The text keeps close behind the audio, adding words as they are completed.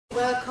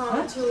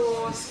Welcome to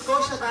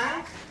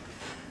Scotiabank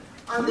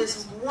on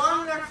this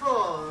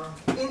wonderful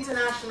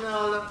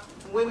International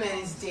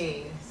Women's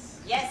Day.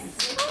 Yes.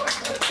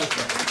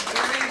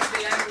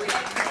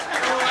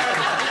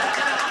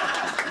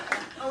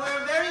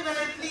 We're very,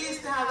 very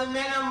pleased to have the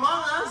men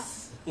among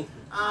us.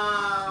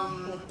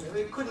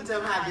 We couldn't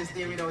have had this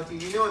day without you,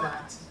 you know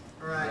that.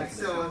 Right,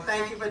 so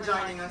thank you for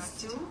joining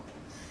us too.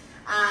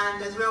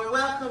 And as we're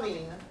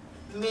welcoming,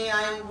 may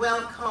I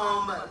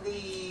welcome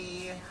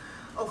the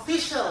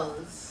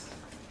officials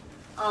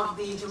of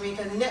the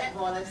Jamaica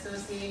Netball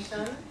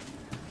Association.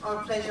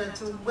 Our pleasure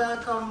to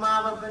welcome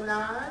Marva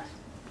Bernard.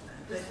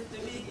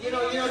 You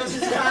know this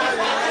is family,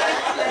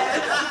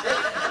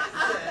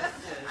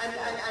 right?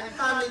 And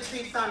family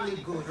treat family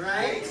good,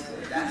 right?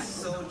 That's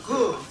so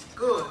true.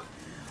 Good.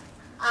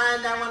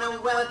 And I want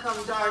to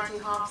welcome Dorothy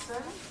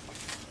Hobson.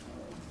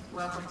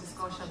 Welcome to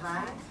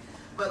Scotiabank.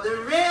 But the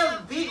real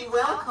big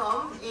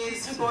welcome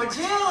is for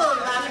Jill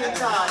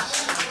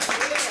McIntosh.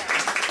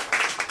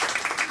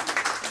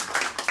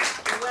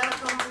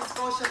 Welcome to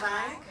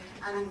Scotiabank,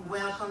 and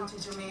welcome to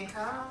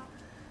Jamaica,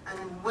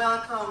 and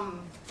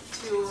welcome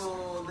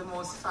to the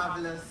most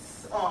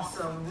fabulous,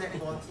 awesome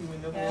netball team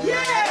in the world.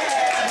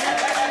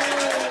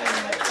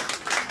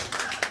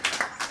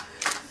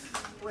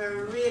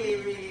 We're really,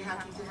 really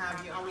happy to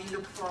have you, and we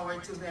look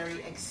forward to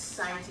very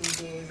exciting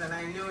days, and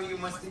I know you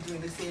must be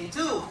doing the same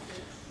too.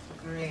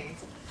 Great.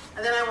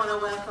 And then I want to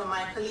welcome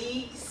my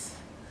colleagues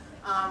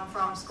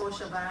from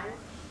Scotiabank,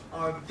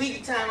 our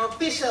big-time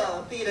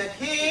official, Peter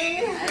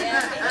King,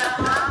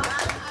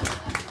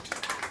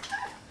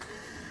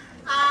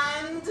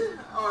 and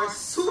our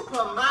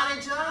super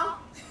manager,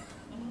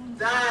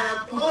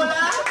 Diana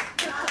Pola,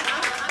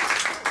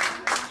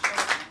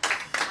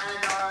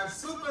 and our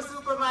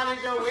super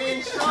manager,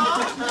 Wayne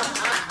Shaw,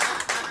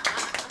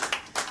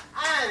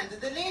 and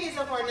the ladies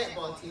of our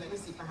netball team. Let me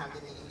see if I have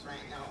the names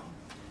right now.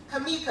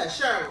 Kamika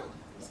Sherwood.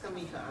 It's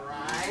Kamika,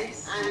 right?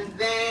 And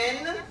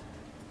then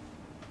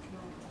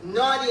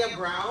Nadia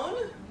Brown,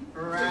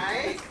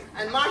 right?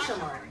 And Marsha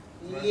Martin.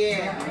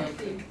 Yeah.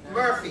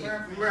 Murphy,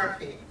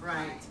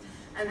 right.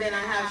 And then I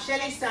have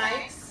Shelly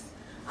Sykes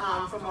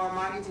from our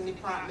marketing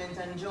department,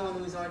 and Joan,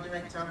 who's our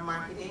director of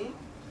marketing.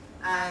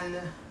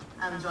 And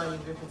I'm Joy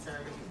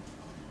Griffith-Irving,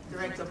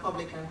 director of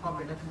public and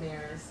corporate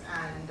affairs,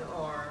 and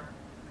our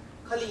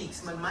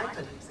colleagues, my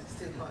colleagues, I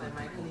still call them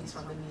my colleagues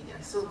from the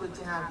media. So good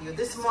to have you.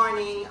 This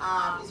morning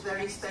is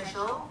very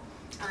special,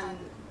 and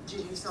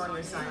you saw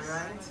your sign,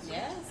 right?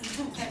 Yes.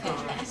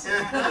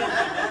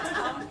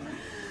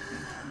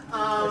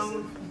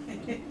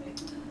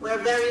 We're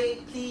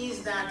very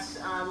pleased that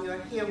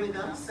you're here with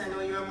us. I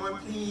know you're more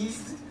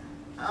pleased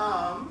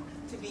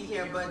to be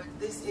here, but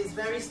this is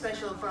very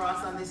special for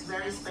us on this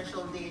very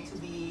special day to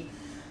be,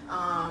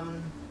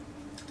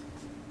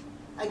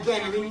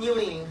 again,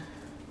 renewing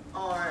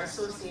our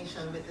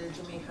association with the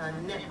Jamaica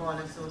Netball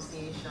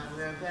Association.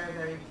 We're very,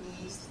 very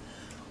pleased.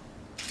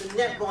 The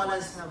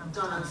netballers have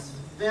done us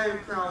very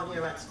proud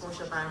here at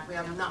Scotiabank. We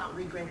have not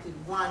regretted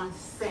 1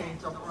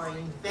 cent of our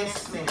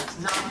investment,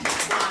 not 1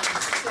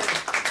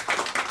 cent.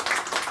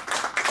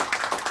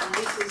 And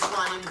this is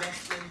one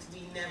investment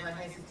we never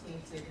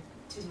hesitated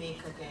to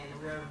make again.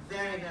 We're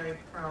very, very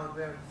proud.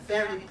 We're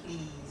very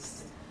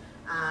pleased.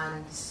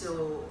 And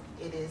so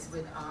it is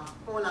with a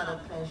whole lot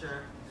of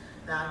pleasure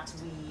that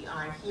we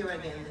are here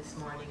again this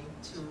morning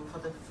for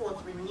the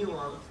 4th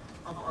renewal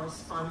of our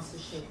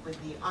sponsorship with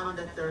the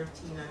under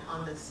 13 and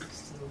under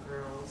 16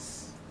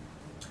 girls.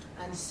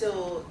 And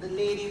so the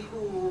lady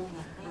who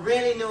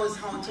really knows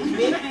how to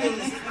make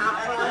things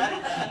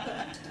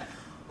happen,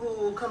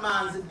 who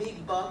commands the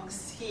big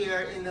bucks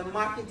here in the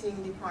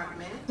marketing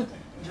department,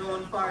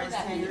 Joan Forrest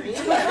Henry.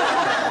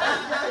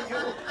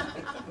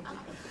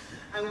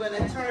 I'm going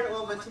to turn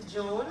over to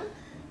Joan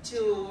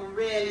to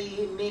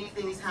really make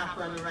things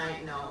happen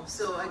right now.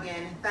 So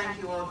again, thank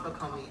you all for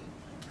coming.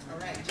 All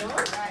right, Joan?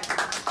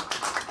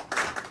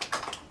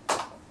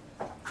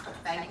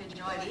 Thank you,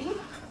 Jody.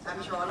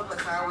 I'm sure all of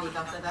us are awake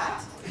after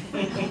that.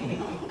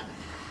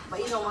 But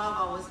you know,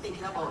 I was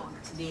thinking about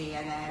today,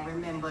 and I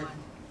remembered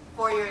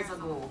 4 years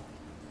ago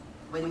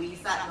when we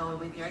sat down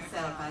with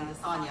yourself and the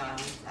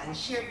Sonyans and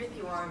shared with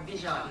you our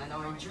vision and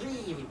our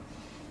dream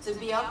to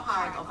be a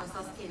part of a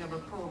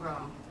sustainable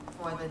program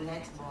for the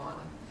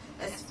netball,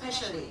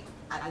 especially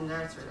at the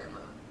nursery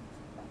level.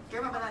 Do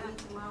you remember that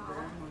meeting,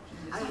 Margaret?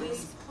 And we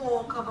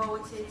spoke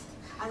about it,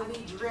 and we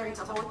dreamt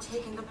about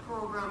taking the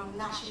program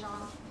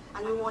national,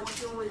 and we wanted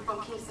to move it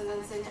from Kingston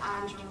and St.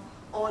 Andrew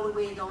all the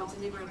way down to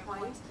Liberty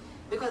Point,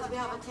 because we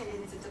have a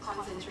tendency to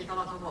concentrate a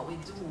lot of what we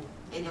do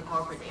in the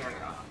corporate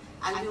area,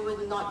 and we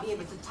would not be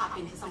able to tap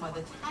into some of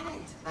the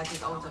talent that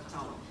is out of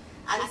town.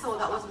 And so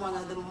that was one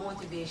of the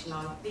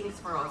motivational things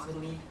for us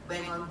when we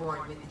went on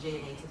board with the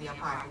JNA to be a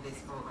part of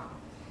this program.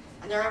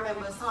 And I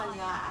remember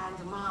Sonia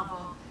and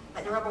Marva,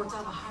 that they were about to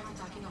have a heart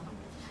attack, you know,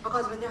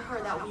 because when they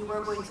heard that we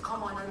were going to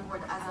come on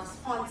board as a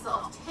sponsor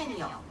of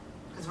tenure,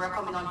 because we're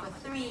coming on for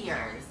 3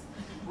 years,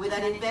 with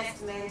an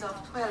investment of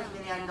 $12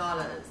 million.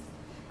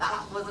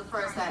 That was the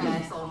first time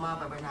I saw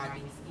Marva Bernard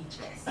being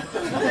speechless.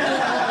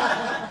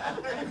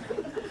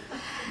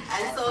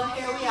 And so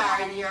here we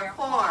are in year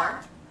 4,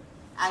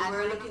 and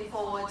we're looking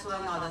forward to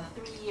another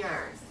 3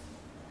 years.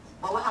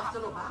 But we have to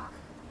look back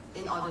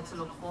in order to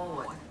look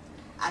forward.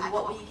 And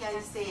what we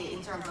can say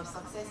in terms of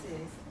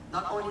successes,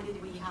 not only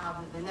did we have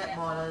the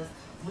netballers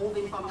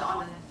moving from the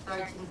under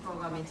 13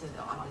 program into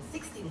the under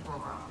 16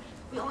 program,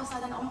 we also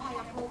had an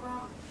umpire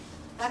program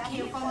that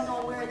came from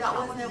nowhere, that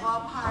was never a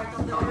part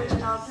of the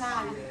original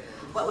plan.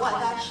 But what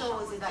that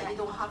shows is that you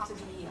don't have to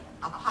be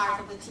a part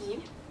of the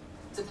team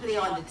to play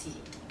on the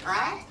team,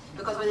 right?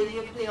 Because whether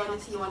you play on the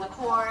team on the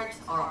court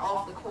or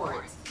off the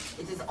court,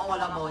 it is all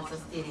about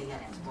sustaining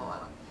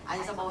netball. And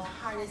it's about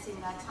harnessing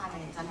that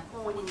talent and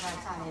honing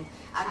that talent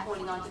and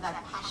holding on to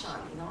that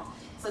passion, you know.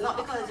 So not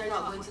because you're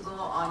not going to go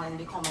on and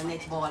become a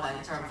netballer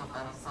in terms of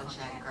a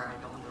sunshine girl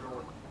down the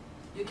road.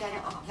 You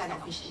can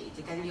officiate,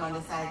 you can be on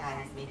the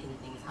sidelines making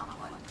things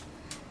happen.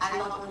 And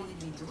not only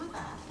did we do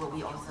that, but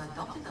we also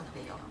adopted a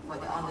player for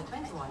the under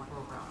 21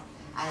 program.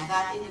 And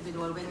that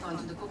individual went on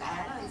to the Cook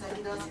Islands and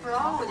did us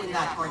proud in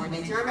that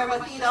tournament. You remember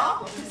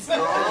Tito?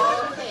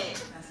 Okay.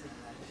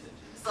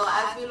 So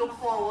as we look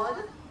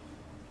forward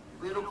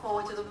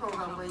to the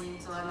program going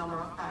into a number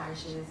of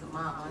parishes.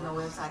 I know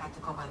we're excited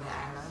to cover the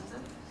islands.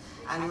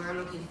 And we're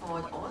looking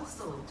forward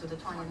also to the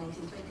tournament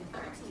in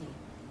 2013.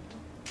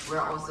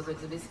 We're also going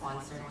to be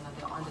sponsoring one of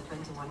the under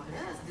 21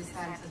 players, this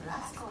time to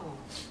Glasgow.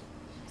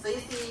 So you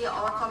see,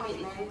 our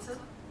commitment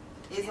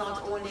is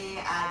not only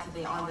at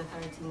the under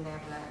 13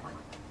 level, but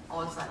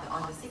also at the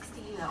under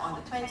 16 and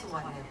under 21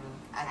 level,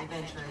 and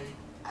eventually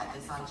at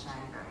the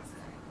Sunshine Girls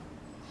level.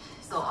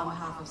 So on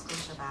behalf of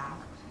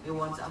Scotiabank, we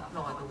want to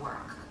applaud the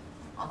work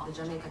of the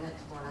Jamaica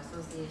Netball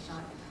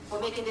Association for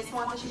making this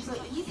sponsorship so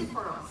easy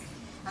for us,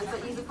 and so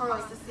easy for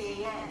us to say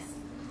yes.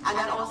 And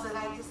I'd also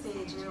like to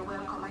say, Jill,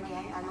 welcome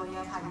again. I know you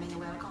have had many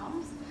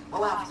welcomes, but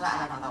we'll have to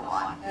add another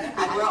one.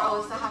 And we're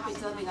also happy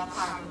to have been a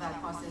part of that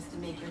process to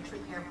make your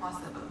trip here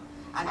possible.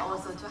 And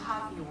also to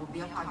have you be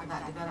a part of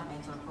that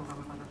developmental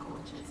program for the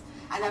coaches.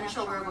 And I'm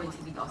sure we're going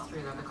to beat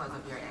Australia because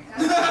of your effort.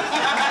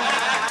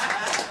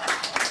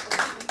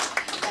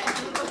 Thank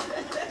you.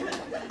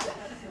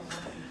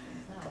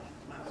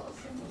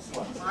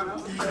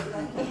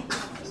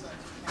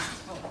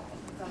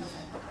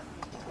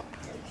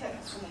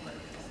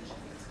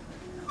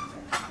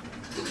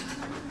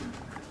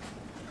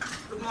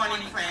 Good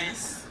morning,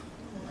 friends.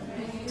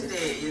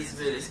 Today is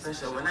really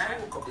special. When I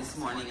woke up this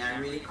morning, I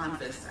really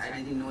confessed I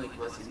didn't know it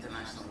was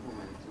International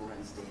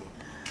Women's Day.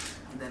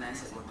 And then I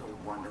said, what a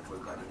wonderful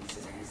God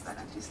incident that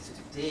it is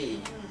today.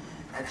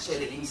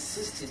 Actually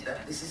insisted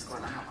that this is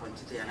going to happen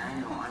today, and I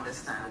know,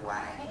 understand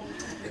why.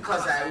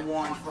 Because I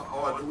want for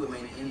all the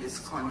women in this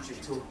country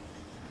to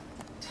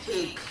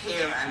take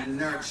care and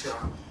nurture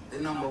the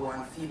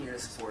 #1 female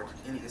sport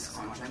in this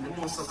country and the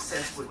most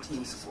successful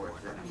team sport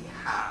that we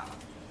have.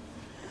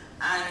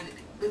 And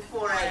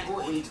before I go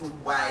into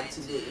why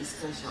today is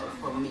special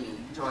for me,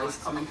 Joy is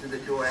coming to the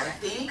door, I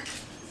think.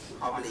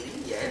 Probably,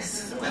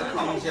 yes.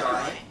 Welcome,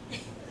 Joy.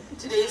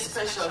 Today is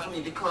special for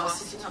me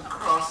because sitting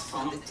across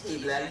from the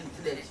table, I need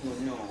to let you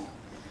know,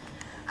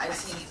 I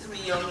see 3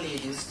 young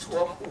ladies, 2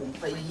 of whom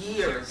for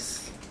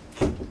years,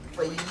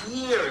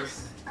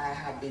 I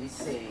have been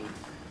saying,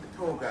 the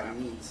program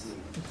needs you.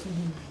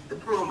 The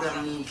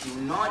program needs you.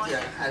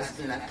 Nadia has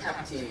been a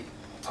captain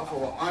of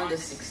our under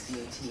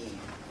 16 team.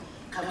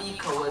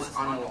 Kamika was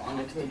on our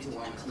under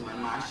 21 team,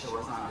 and Marsha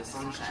was on the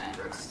Sunshine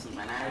Girls team.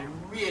 And I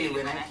really,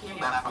 when I came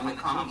back from the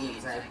Com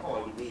Games, I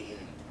called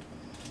Wayne.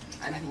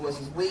 And he was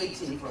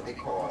waiting for the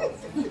call.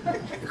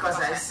 Because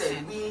I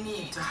said, we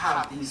need to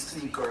have these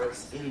 3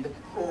 girls in the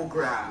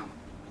program.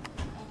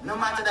 No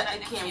matter that they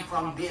came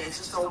from BNS, it's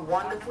just a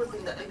wonderful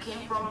thing that they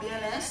came from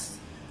BNS.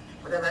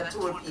 But as I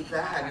told people,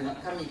 I had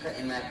Kamika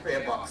in my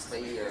prayer box for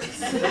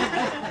years.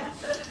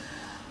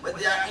 But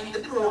they are in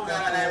the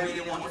program, and I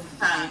really want to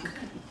thank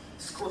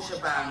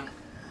Scotiabank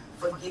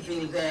for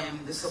giving them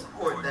the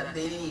support that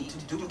they need to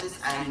do this.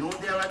 I know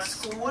they're at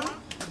school,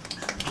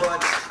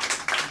 but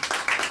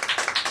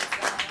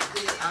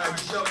they are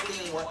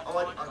juggling what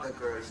all the other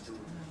girls do.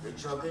 They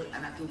juggle,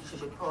 and I think you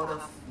should be proud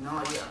of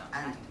Nadia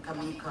and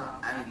Kamika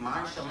and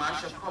Marsha.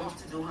 Marsha comes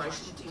to do her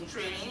shooting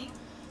training,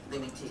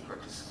 then we take her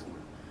to school.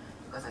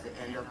 Because at the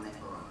end of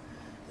netball,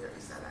 there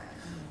is a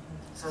life.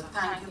 So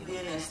thank you,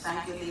 BNS,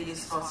 thank you,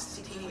 ladies, for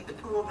sticking with the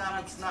program.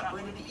 It's not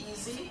going to be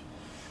easy.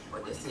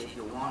 But they say if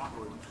you want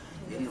good,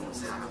 you know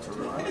how to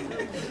run.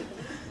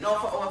 Now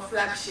for our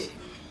flagship,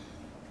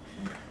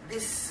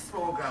 this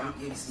program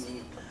gives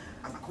me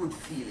a good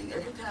feeling.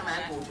 Every time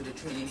I go to the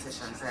training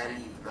sessions, I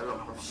leave a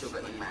lump of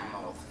sugar in my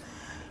mouth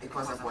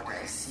because of what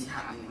I see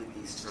happening with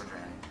these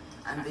children.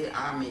 And they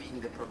are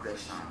making the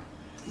progression.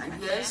 And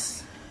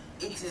yes,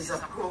 it is a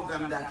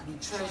program that we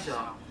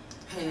treasure,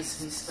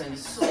 hence we spend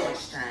so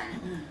much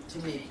time to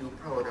make you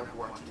proud of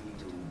what we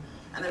do.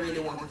 And I really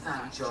want to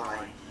thank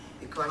Joy,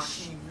 because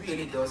she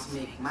really does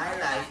make my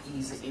life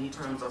easy in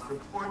terms of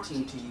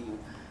reporting to you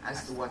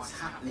as to what's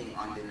happening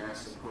on the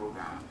nursery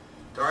program.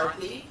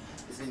 Dorothy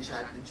is in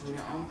charge of the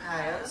junior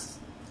umpires,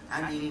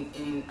 and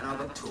in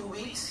another 2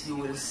 weeks you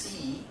will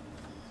see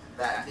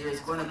that there's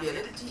going to be a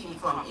little team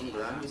from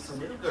England with some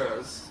little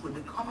girls who will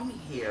be coming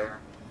here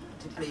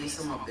to play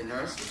some of the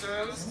nursery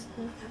girls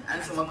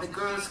and some of the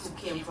girls who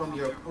came from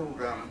your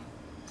program.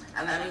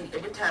 And I mean,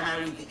 every time I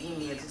read the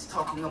emails, it's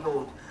talking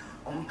about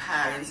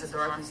umpiring. So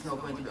Dorothy is now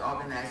going to be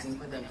organizing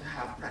for them to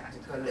have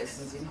practical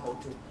lessons in how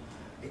to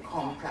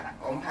become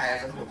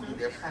umpires and how to do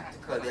their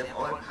practical. They've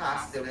all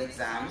passed their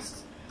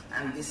exams,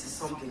 and this is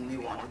something we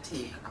want to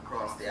take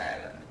across the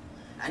island.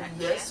 And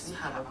yes, we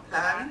have a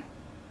plan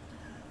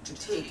to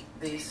take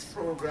this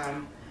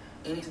program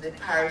into the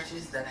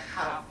parishes that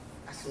have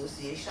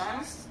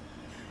associations,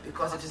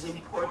 because it is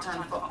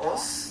important for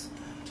us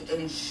to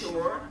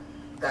ensure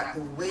that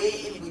the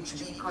way in which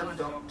we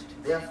conduct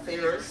the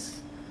affairs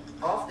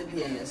of the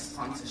BNS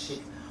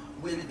sponsorship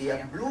will be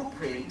a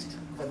blueprint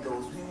for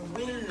those who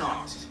will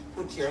not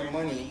put your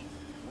money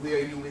where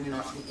you will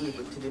not be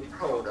able to be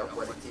proud of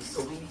what it is.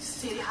 So we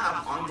still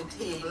have on the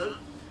table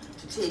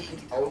to take it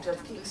out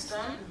of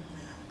Kingston,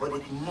 but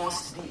it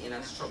must be in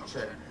a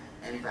structured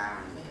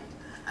environment.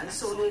 And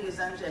so, ladies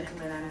and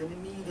gentlemen, and the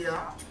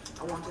media,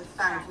 I want to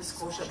thank the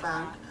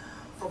Scotiabank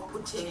for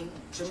putting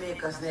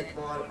Jamaica's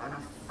netball on a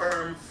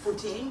firm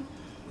footing.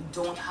 We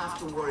don't have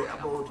to worry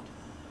about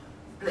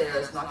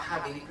players not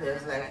having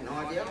players like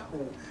Nadia,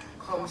 who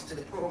comes to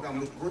the program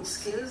with good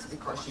skills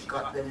because she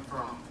got them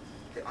from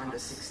the under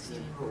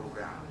 16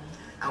 program.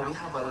 And we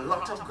have a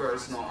lot of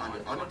girls now on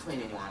the under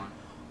 21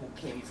 who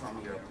came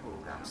from your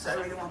program. So I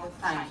really want to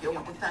thank you. I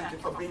want to thank you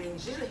for bringing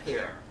Jill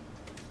here.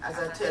 As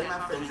I tell my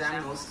friends,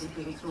 I'm now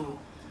sleeping through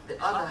the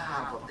other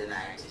half of the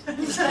night.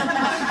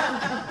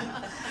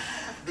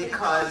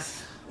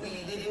 Because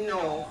we didn't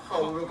know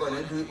how we were going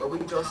to do it, but we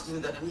just knew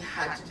that we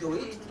had to do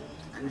it.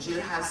 And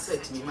Jill has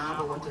said to me,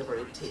 Mama, whatever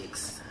it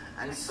takes.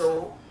 And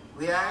so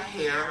we are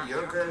here,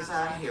 your girls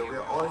are here,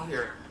 we're all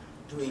here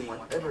doing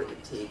whatever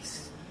it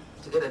takes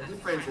to get a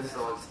different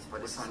result for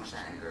the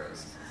Sunshine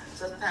Girls.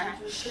 So thank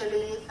you,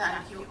 Shelley,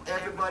 thank you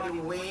everybody.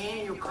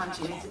 Wayne, you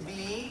continue to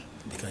be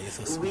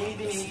the wind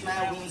beneath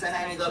my wings, and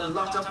I need a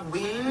lot of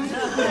wind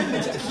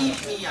to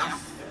keep me up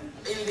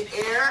in the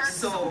air.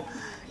 So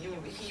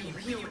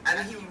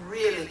he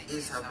really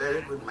is a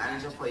very good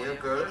manager for your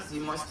girls.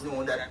 You must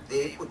know that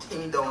they put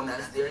him down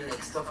as their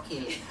next of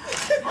kin.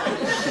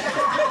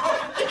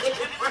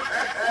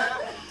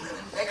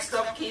 Next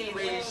of kin,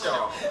 Wayne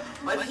Shaw.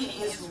 But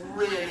he is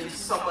really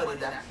somebody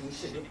that we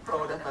should be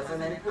proud of as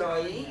an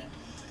employee.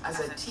 As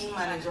a team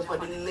manager for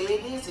the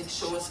ladies, it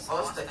shows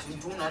us that you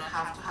do not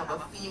have to have a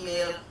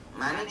female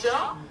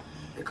manager,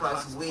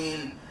 because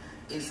Wayne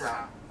is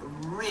a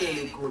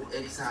really good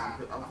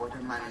example of what a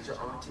manager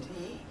ought to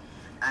be.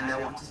 And I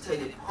want to tell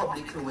you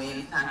publicly,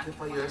 Wayne, thank you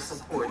for your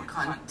support,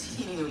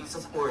 continued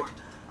support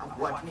of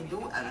what we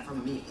do, and for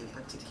me in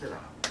particular.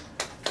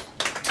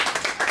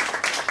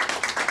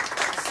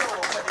 So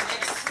for the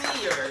next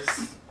 3 years,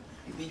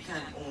 we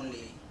can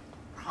only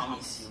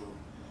promise you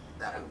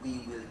that we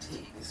will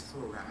take this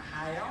program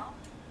higher,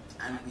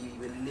 and we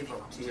will live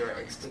up to your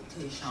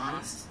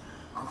expectations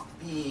of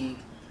being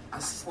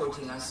a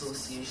sporting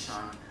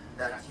association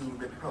that you will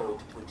be proud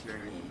to put your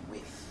name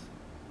with.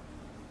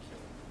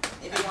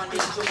 Everyone,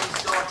 Miss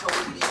Jones' daughter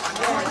will be on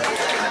board.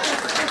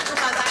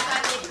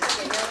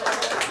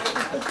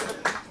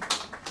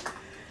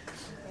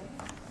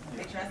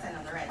 Make sure I stand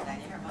on the right side,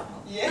 you hear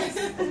Mama? Yes.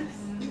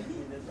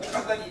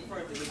 I'm going to eat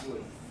first, it's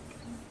good.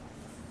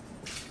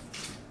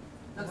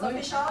 Looks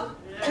official?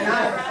 Yeah.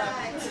 All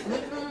right.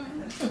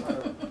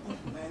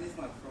 Man, it's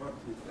not fraud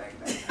food like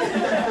that.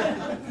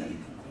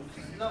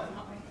 No.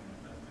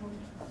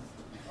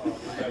 Oh,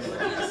 this is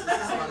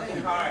going to be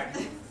hard.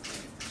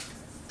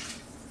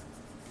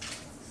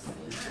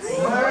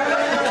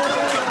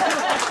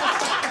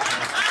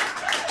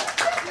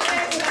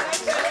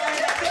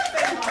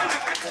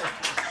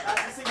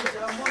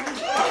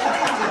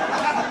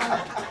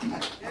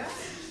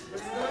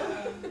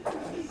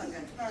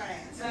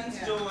 Thanks,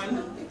 Joan.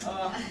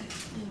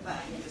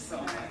 Thank you so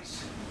much. So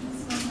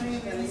my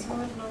guys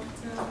would love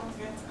to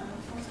get a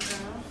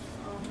photograph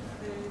of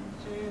the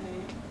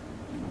journey,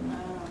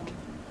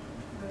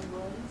 the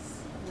boys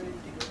with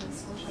the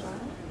social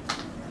life,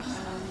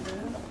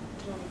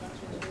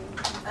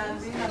 and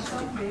and we have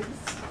some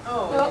clips.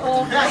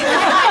 Oh.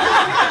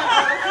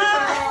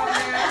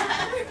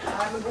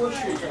 I'm a go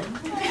shooter.